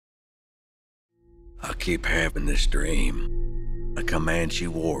I keep having this dream. A Comanche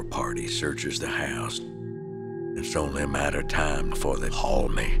war party searches the house. It's only a matter of time before they haul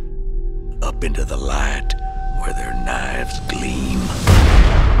me up into the light where their knives gleam.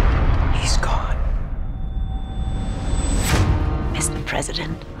 He's gone. Mr.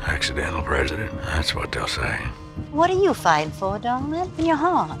 President. Accidental president, that's what they'll say. What are you fighting for, darling? Open your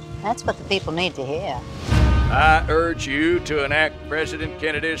heart. That's what the people need to hear. I urge you to enact President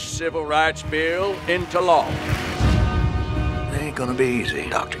Kennedy's Civil Rights Bill into law. It ain't gonna be easy,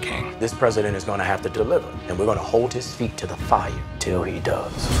 Dr. King. This president is going to have to deliver, and we're going to hold his feet to the fire till he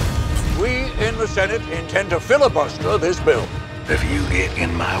does. We in the Senate intend to filibuster this bill. If you get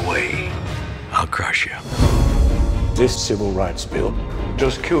in my way, I'll crush you. This civil rights bill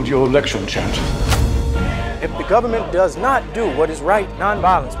just killed your election chances. If the government does not do what is right,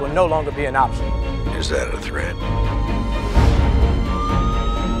 nonviolence will no longer be an option. Is that a threat?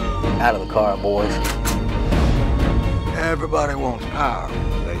 Out of the car, boys. Everybody wants power.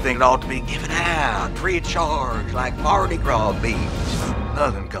 They think it ought to be given out, free of charge, like Mardi Gras beads.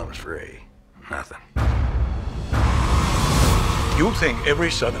 Nothing comes free. Nothing. You think every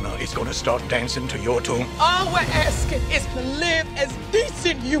Southerner is going to start dancing to your tune? All we're asking is to live as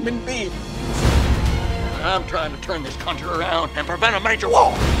decent human beings. I'm trying to turn this country around and prevent a major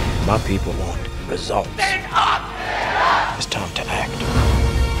war. My people want results. Stand up! It's time to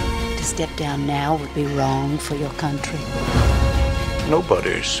act. To step down now would be wrong for your country.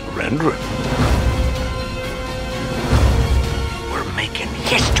 Nobody's surrendering. We're making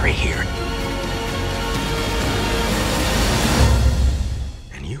history here.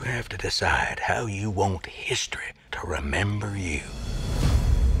 And you have to decide how you want history to remember you.